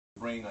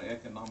bring an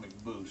economic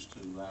boost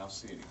to our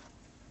city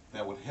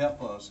that would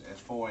help us as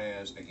far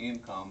as the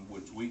income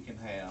which we can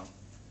have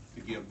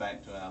to give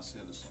back to our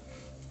citizens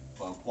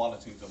for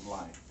qualities of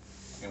life.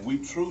 And we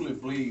truly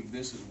believe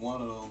this is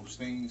one of those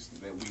things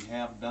that we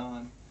have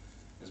done.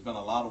 There's been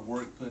a lot of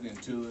work put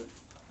into it.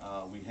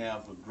 We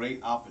have a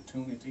great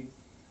opportunity.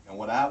 And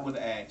what I would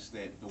ask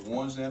that the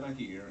ones that are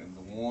here and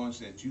the ones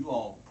that you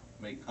all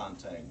make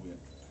contact with,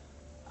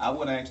 I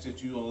would ask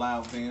that you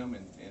allow them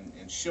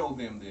and show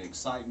them the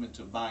excitement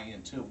to buy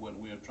into what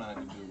we're trying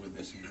to do with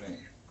this event.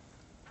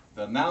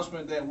 The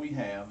announcement that we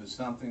have is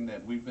something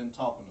that we've been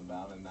talking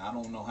about, and I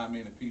don't know how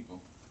many people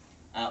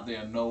out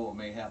there know or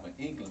may have an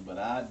inkling, but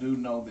I do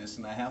know this,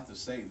 and I have to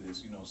say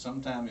this. You know,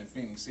 sometime in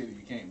Phenix City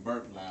you can't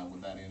burp loud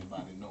without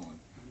anybody knowing.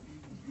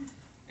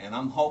 And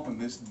I'm hoping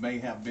this may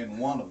have been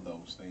one of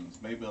those things,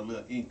 maybe a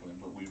little inkling,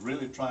 but we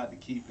really tried to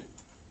keep it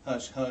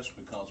hush-hush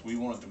because we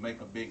wanted to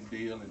make a big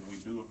deal, and we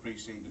do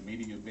appreciate the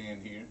media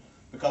being here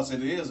because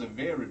it is a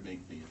very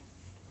big deal.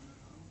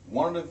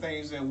 One of the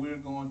things that we're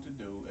going to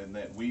do, and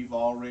that we've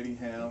already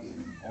have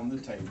on the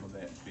table,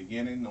 that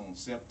beginning on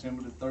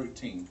September the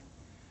 13th,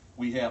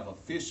 we have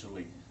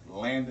officially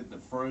landed the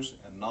first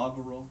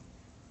inaugural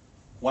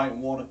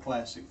Whitewater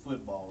Classic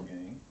football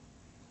game.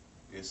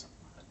 It's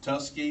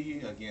Tuskegee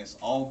against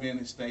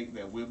Albany State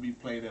that will be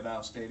played at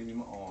our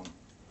stadium on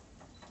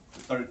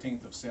the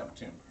 13th of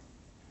September.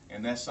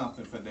 And that's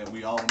something that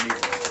we all need. And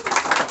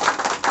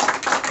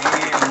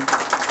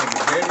for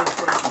the very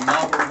first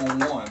inaugural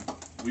one,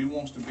 we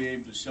want to be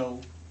able to show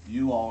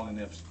you all, and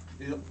if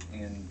Skip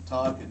and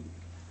Todd can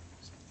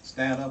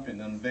stand up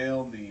and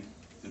unveil the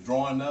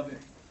drawing of it.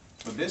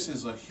 But this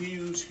is a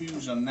huge,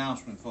 huge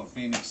announcement for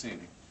Phenix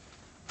City.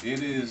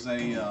 It is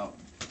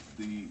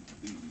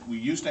we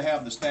used to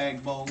have the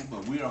Stag Bowl,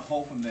 but we are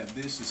hoping that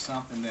this is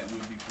something that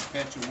will be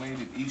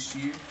perpetuated each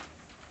year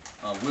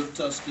with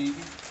Tuskegee.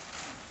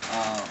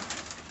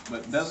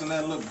 But doesn't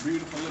that look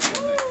beautiful? Look at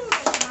that.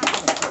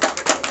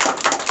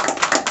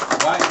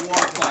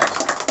 Whitewater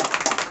Classic.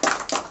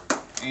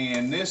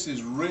 And this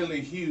is really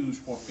huge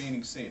for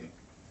Phenix City.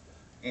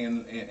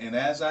 And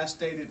as I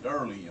stated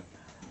earlier,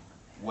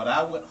 what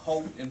I would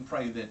hope and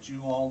pray that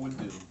you all would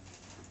do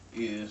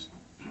is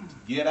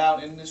get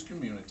out in this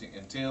community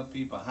and tell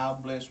people how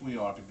blessed we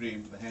are to be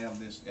able to have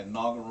this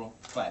inaugural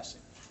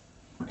classic.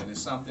 And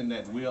it's something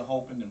that we're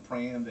hoping and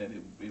praying that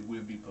it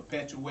will be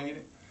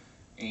perpetuated.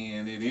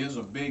 And it is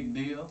a big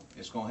deal.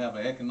 It's going to have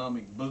an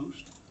economic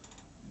boost.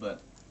 But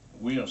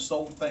we are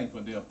so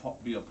thankful to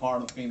be a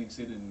part of Phenix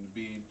City and to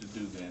be able to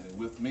do that. And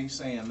with me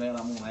saying that,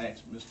 I'm going to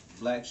ask Mr.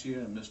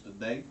 Blackshear and Mr.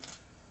 Day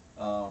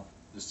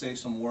to say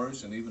some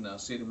words, and even our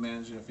city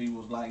manager if he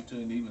would like to,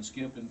 and even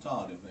Skip and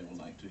Todd if they would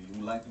like to. You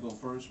would like to go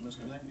first,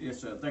 Mr. Day? Yes,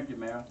 sir. Thank you,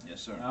 Mayor.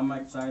 Yes, sir. I'm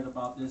excited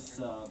about this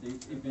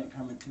event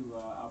coming to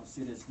our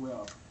city as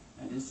well.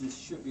 And this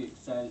should be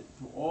exciting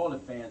to all the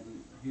fans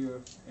here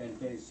in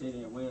Phenix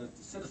City, and well as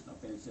the citizens of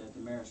Phenix City. As the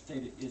mayor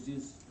stated,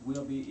 this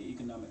will be an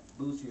economic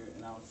boost here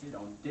in our city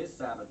on this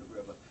side of the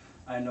river.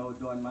 I know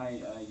during my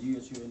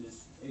years here in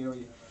this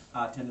area,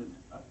 I attended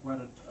quite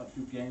a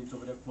few games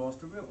over there across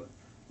the river.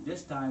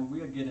 This time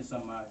we are getting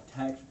some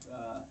tax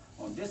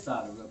on this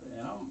side of the river,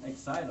 and I'm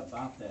excited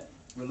about that.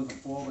 We're looking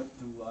forward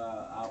to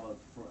our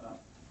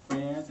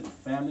friends and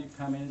family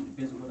coming and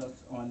visit with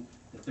us on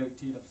the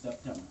 13th of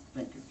September.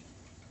 Thank you.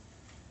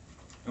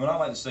 And what I'd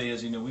like to say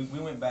is, you know, we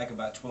went back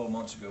about 12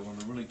 months ago when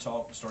we really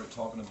started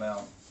talking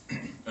about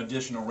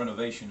additional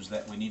renovations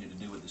that we needed to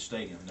do at the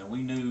stadium. Now,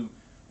 we knew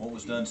what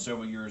was done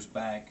several years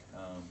back,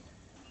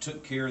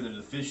 took care of the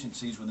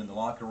deficiencies within the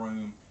locker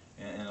room,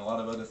 and a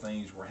lot of other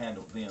things were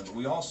handled then. But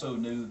we also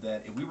knew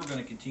that if we were going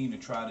to continue to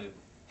try to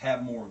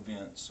have more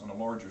events on a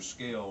larger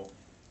scale,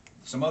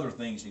 some other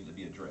things need to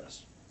be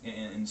addressed.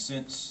 And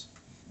since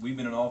we've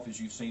been in office,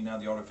 you've seen now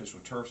the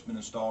artificial turf's been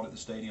installed at the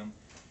stadium.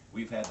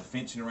 We've had the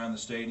fencing around the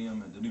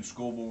stadium, and the new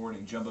scoreboard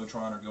and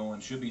jumbotron are going.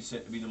 Should be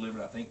set to be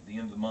delivered, I think, at the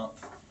end of the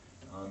month.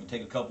 It'll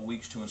take a couple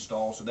weeks to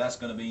install, so that's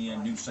going to be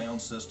in. New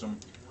sound system.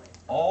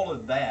 All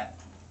of that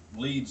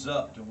leads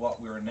up to what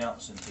we're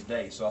announcing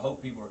today. So I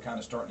hope people are kind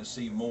of starting to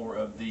see more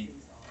of the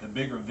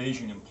bigger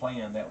vision and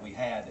plan that we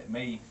had.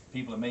 That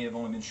people that may have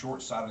only been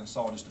short-sighted and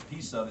saw just a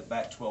piece of it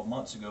back 12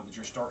 months ago, but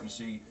you're starting to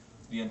see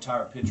the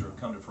entire picture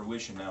come to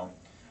fruition now.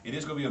 It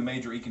is going to be a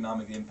major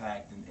economic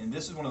impact, and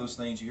this is one of those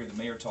things you hear the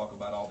mayor talk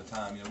about all the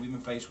time. You know, we've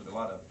been faced with a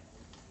lot of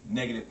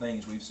negative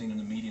things we've seen in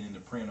the media and in the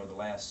print over the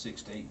last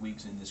 6 to 8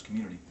 weeks in this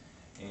community.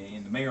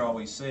 And the mayor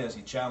always says,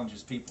 he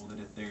challenges people that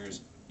if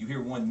you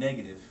hear one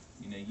negative,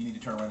 you know, you need to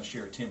turn around and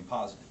share 10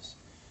 positives.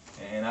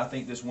 And I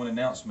think this one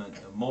announcement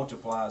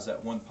multiplies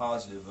that one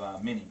positive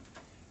many.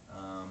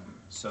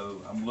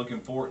 So I'm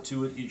looking forward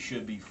to it. It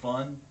should be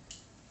fun.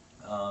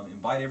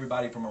 Invite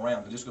everybody from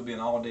around. This is going to be an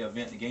all-day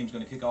event. The game's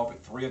going to kick off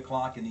at 3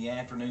 o'clock in the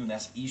afternoon.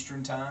 That's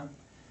Eastern time.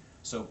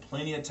 So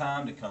plenty of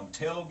time to come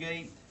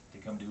tailgate, to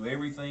come do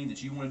everything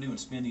that you want to do and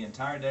spend the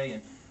entire day.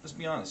 And let's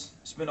be honest,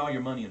 spend all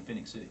your money in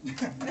Phenix City.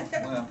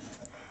 Well,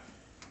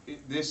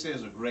 this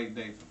is a great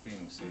day for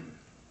Phenix City.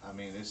 I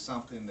mean, it's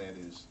something that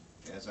is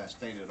as I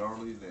stated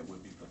earlier, that will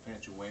be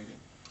perpetuated.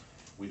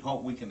 We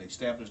hope we can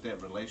establish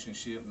that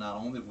relationship not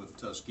only with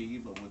Tuskegee,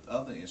 but with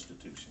other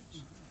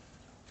institutions.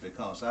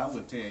 Because I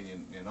would tell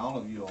you, and all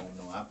of you all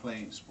know, I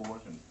played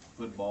sports and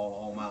football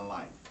all my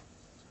life.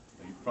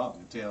 You can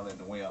probably tell in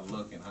the way I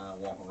look and how I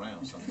walk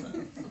around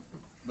sometimes.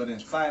 But in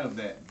spite of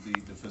that,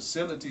 the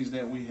facilities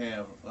that we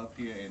have up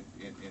here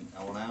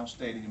on our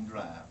Stadium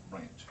Drive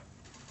branch,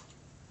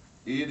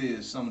 it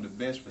is some of the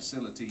best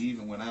facility,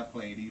 even when I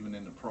played, even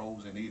in the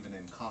pros and even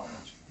in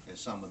college, at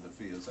some of the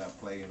fields I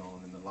played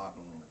on in the locker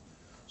room.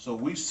 So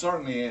we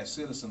certainly, as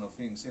citizens of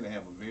Phenix City,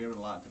 have a very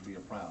lot to be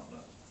proud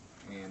of.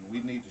 And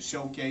we need to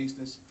showcase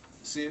this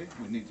city,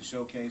 we need to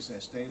showcase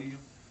that stadium.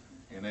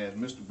 And as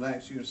Mr.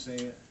 Blackshear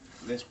said,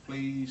 let's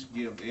please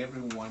give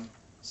everyone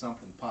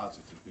something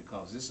positive,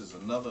 because this is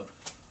another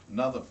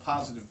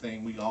positive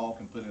thing we all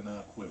can put in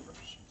our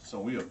quivers. So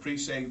we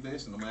appreciate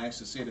this, and I'm gonna ask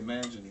the city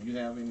manager if you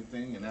have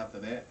anything, and after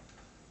that,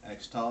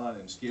 ask Todd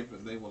and Skip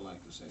if they would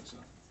like to say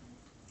something.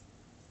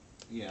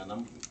 Yeah,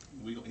 and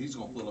he's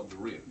gonna pull up the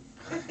rear.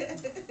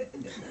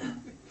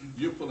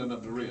 You're pulling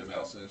up the rear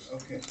now, sis.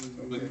 Okay.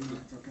 But,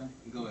 Okay.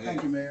 go ahead.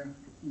 Thank you, Mayor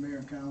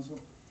and Council.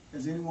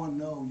 As anyone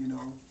know,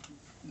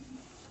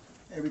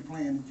 every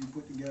plan that you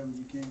put together,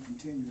 you can't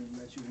continue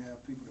unless you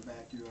have people to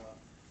back you up.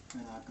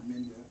 And I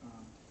commend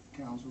the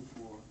council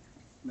for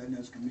letting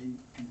us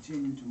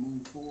continue to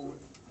move forward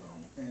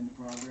and the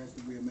progress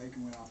that we're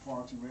making with our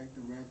Parks and Rec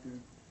Director,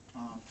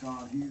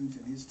 Todd Hughes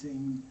and his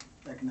team,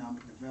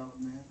 Economic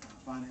Development,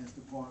 Finance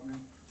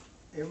Department,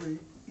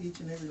 each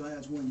and every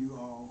last one of you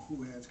all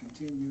who has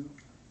continued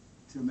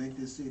to make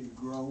this city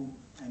grow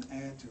and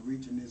add to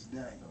reaching this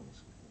day.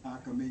 I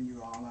commend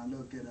you all. I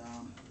look at,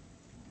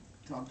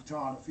 talked to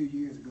Todd a few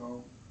years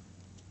ago,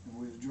 and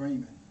we was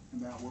dreaming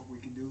about what we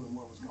could do and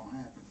what was gonna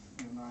happen.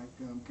 And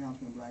like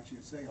Councilman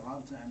Blackshear say, a lot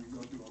of times you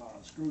go through a lot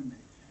of scrutiny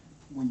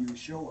when you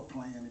show a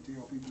plan and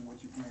tell people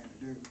what you plan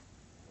to do.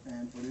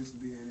 And for this to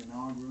be an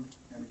inaugural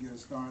and to get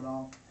us started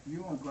off, if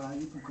you want to cry,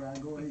 you can cry,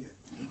 go ahead.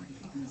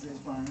 It's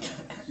fine.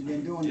 You've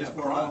been doing this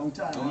for a long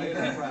time. Go ahead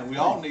and cry. We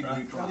all need to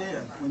be crying.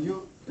 Yeah,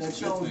 that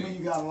shows me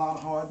you got a lot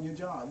of heart in your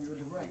job. You're a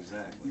director.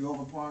 Exactly. You're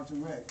over Parks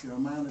and Rec. The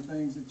amount of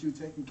things that you're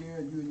taking care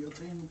of, you and your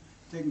team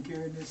taking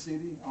care of this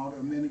city, all the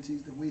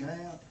amenities that we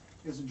have,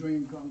 it's a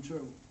dream come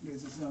true.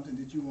 This is something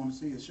that you want to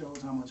see. It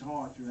shows how much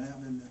heart you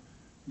have in the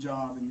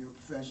job and your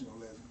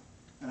professionalism.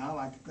 And I'd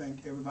like to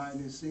thank everybody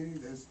in this city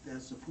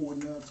that's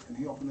supporting us and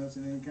helping us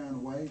in any kind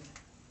of way.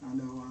 I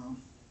know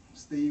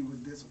Steve was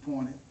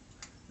disappointed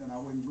that I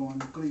wasn't going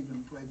to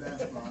Cleveland to play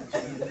basketball.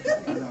 But,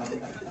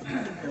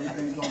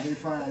 everything's going to be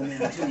fine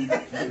there too.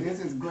 This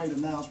is a great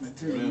announcement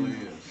too. It really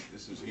is.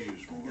 This is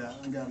huge for us.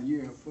 I got a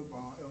year of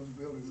football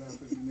eligibility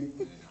left if you need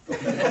me.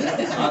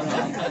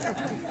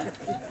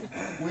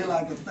 We'd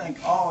like to thank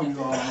all you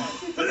all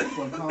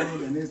for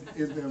coming, and it's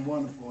been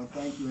wonderful, and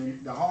thank you.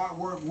 And the hard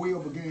work will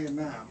begin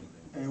now.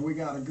 And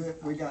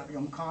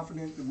I'm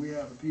confident that we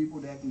have the people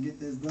that can get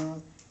this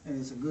done, and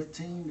it's a good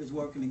team that's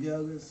working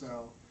together,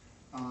 so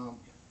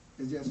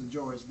it's just a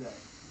joyous day.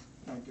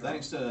 Thank you.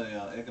 Thanks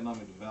to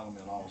Economic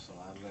Development also,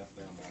 I left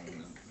them on,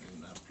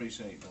 and I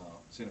appreciate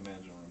City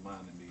Manager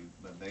reminding me,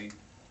 but they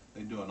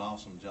do an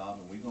awesome job,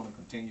 and we're gonna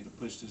continue to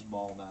push this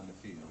ball down the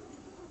field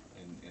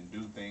and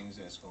do things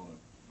that's gonna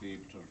be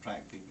able to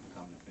attract people to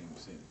come to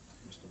Phenix City.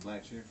 Mr.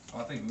 Blackshear?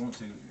 Well, I think we want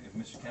to, if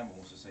Mr. Campbell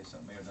wants to say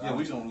something, Mayor. Yeah,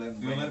 we're gonna let him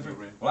bring it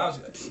through. Well,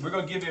 we're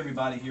gonna give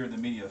everybody here in the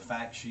media a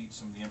fact sheet,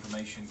 some of the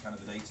information, kind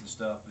of the dates and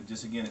stuff, but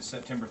just again, it's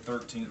September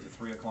 13th at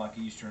 3 o'clock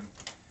Eastern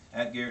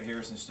at Garrett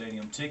Harrison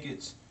Stadium.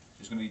 Tickets,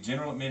 there's gonna be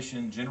general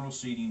admission, general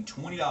seating,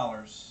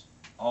 $20,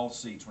 all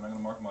seats. We're not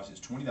gonna mark them off, it's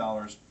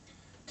 $20.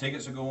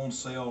 Tickets will go on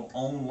sale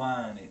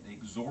online at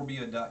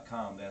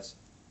exorbia.com, that's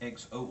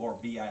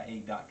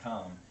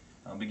XORBIA.com,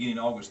 beginning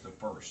August the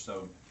 1st.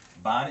 So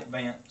buy in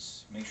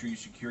advance, make sure you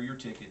secure your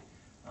ticket.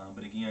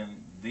 But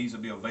again, these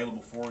will be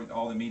available for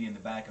all the media in the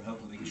back, and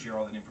hopefully they can share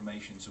all that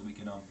information so we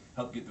can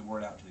help get the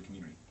word out to the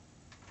community.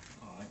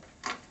 All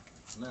right.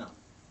 Now,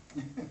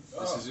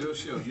 this is your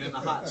show. You're in the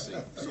hot seat,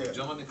 so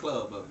join the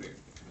club up here.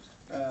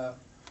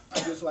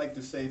 I'd just like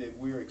to say that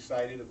we're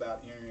excited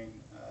about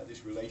entering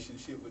this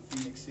relationship with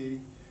Phenix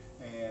City,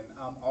 and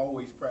I'm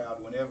always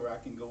proud whenever I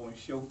can go and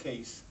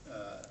showcase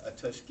a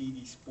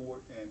Tuskegee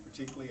sport, and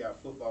particularly our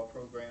football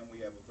program. We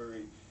have a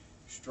very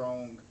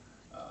strong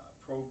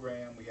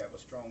program. We have a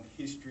strong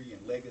history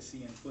and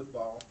legacy in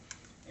football,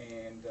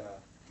 and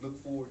look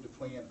forward to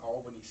playing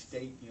Albany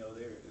State. You know,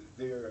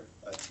 they're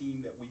a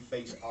team that we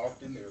face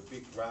often. They're a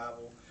big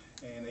rival,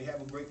 and they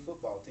have a great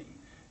football team.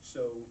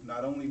 So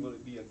not only will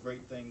it be a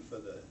great thing for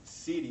the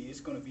city, it's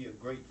going to be a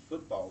great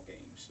football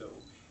game. So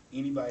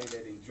anybody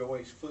that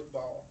enjoys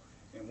football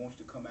and wants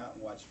to come out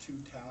and watch two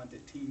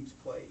talented teams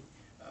play,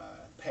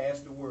 pass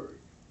the word.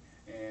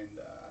 And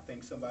I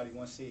think somebody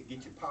once said,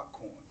 get your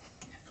popcorn,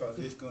 because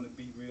it's going to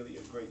be really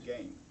a great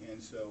game. And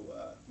so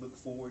look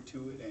forward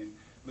to it, and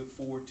look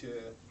forward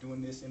to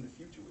doing this in the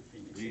future with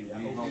Phenix City.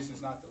 I hope this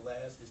is not the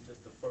last, it's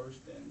just the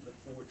first, and look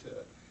forward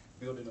to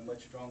building a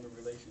much stronger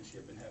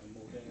relationship and having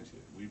more games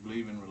here. We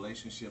believe in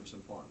relationships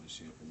and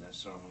partnership, and that's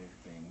certainly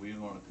the thing. We're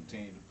gonna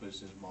continue to push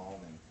this ball,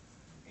 and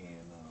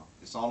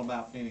it's all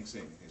about Phenix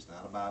City. It's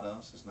not about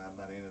us, it's not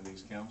about any of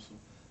these councils.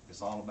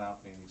 It's all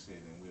about Phenix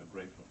City, and we are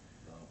grateful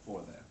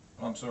for that.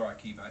 Well, I'm sorry,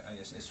 I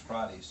guess it's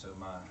Friday, so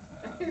my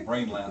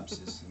brain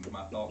lapses and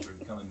my thoughts are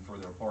coming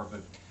further apart.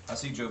 But I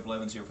see Joe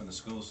Blevins here from the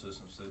school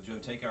system. So Joe,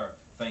 take our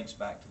thanks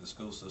back to the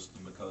school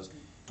system, because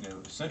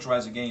Central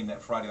has a game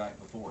that Friday night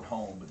before at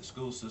home, but the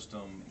school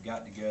system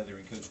got together,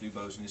 and Coach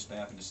Dubose and his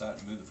staff, and decided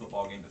to move the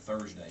football game to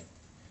Thursday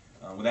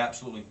with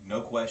absolutely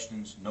no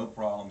questions, no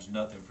problems,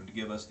 nothing, to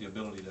give us the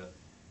ability to,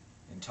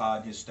 and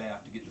Todd and his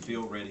staff, to get the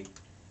field ready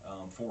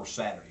for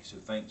Saturday. So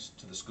thanks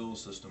to the school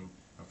system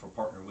for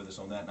partnering with us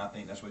on that, and I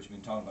think that's what you've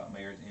been talking about,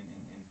 Mayor,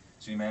 and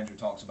City Manager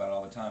talks about it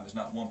all the time. It's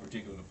not one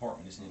particular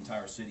department, it's the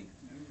entire city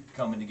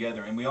coming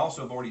together. And we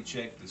also have already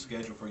checked the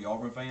schedule for you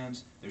Auburn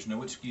fans. There's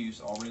no excuse.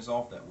 Auburn is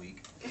off that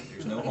week.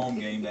 There's no home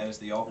game. That is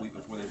the off week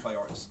before they play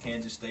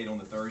Kansas State on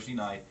the Thursday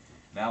night.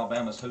 And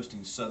Alabama's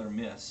hosting Southern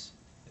Miss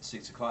at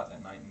 6 o'clock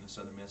that night, and the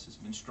Southern Miss has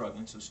been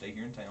struggling, so stay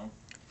here in town.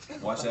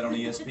 Watch that on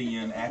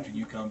ESPN after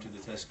you come to the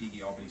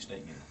Tuskegee Albany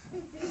State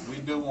game. We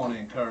do want to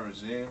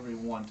encourage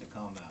everyone to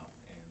come out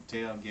and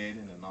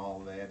tailgating and all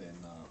that, and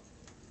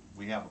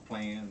we have a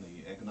plan.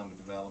 The economic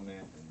development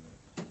and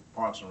the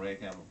Parks and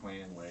Rec have a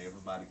plan where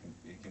everybody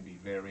it can be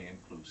very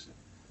inclusive.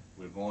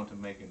 We're going to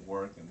make it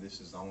work, and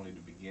this is only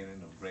the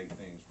beginning of great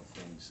things for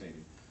Phenix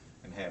City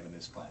and having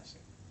this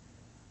classic.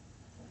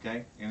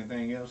 Okay,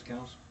 anything else,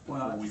 Council?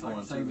 Well, I'd just like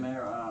to say,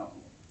 Mayor,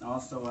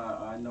 also,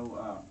 I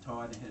know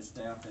Todd and his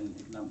staff in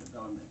economic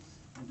development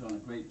are doing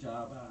a great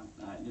job.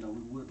 We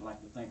would like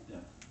to thank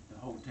the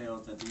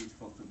hotels that these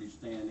folks will be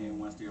staying in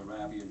once they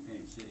arrive here in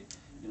Phenix City,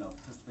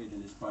 participate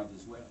in this project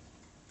as well.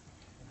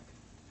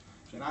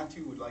 And I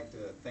too would like to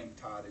thank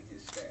Todd and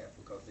his staff,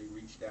 because they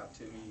reached out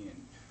to me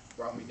and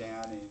brought me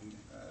down, and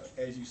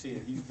as you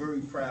said, he's very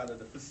proud of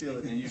the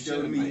facility. And you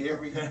showed me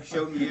every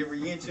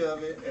inch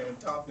of it and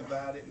talked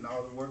about it and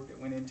all the work that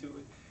went into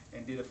it,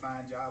 and did a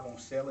fine job on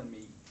selling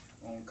me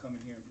on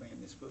coming here and playing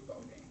this football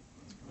game.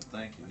 Well,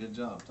 thank you. Good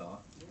job, Todd.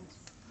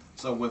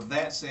 So with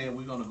that said,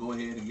 we're going to go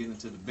ahead and get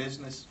into the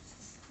business.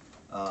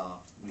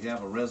 We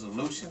have a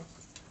resolution.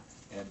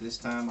 At this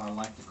time, I'd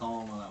like to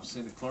call on our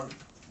city clerk.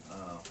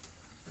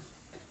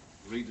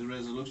 Read the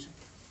resolution.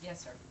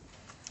 Yes, sir.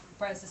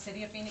 Whereas the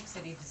city of Phenix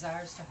City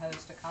desires to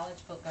host a college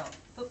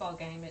football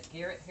game at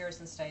Garrett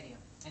Harrison Stadium,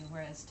 and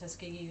whereas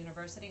Tuskegee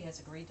University has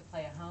agreed to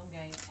play a home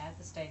game at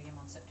the stadium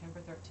on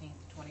September 13th,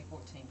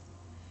 2014,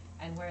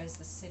 and whereas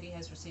the city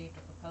has received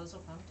a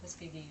proposal from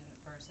Tuskegee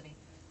University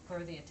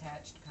for the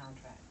attached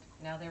contract.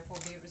 Now therefore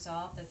be it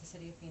resolved that the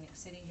city of Phenix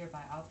City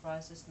hereby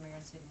authorizes the mayor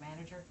and city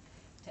manager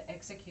to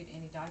execute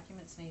any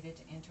documents needed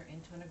to enter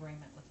into an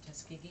agreement with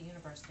Tuskegee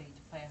University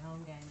to play a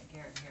home game at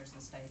Garrett Harrison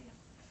Stadium.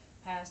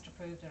 Passed,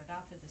 approved, and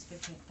adopted this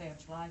 15th day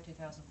of July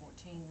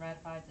 2014,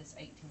 ratified this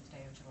 18th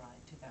day of July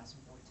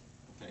 2014.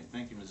 Okay,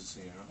 thank you, Mrs.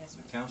 Sierra. Yes,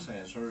 The sir. council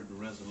has heard the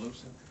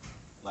resolution.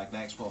 I'd like to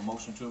ask for a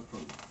motion to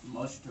approve.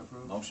 Motion to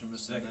approve. Motion, Mr.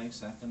 Second. Day,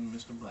 second,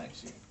 Mr.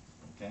 Blackshear.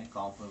 Okay,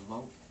 call for the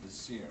vote. Mrs.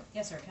 Sierra.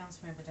 Yes, sir.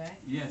 Councilmember Day?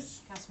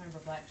 Yes. Councilmember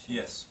Blackshear?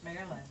 Yes.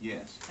 Mayor Lo?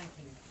 Yes. Thank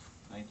you.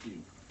 Thank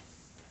you.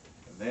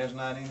 If there's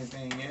not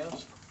anything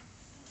else,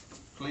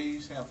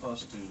 please help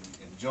us to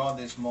enjoy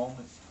this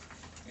moment,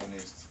 and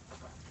it's,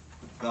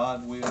 with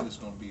God's will, it's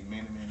going to be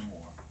many, many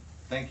more.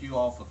 Thank you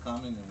all for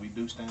coming, and we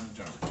do stand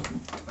adjourned.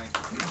 Thank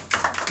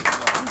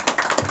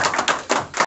you.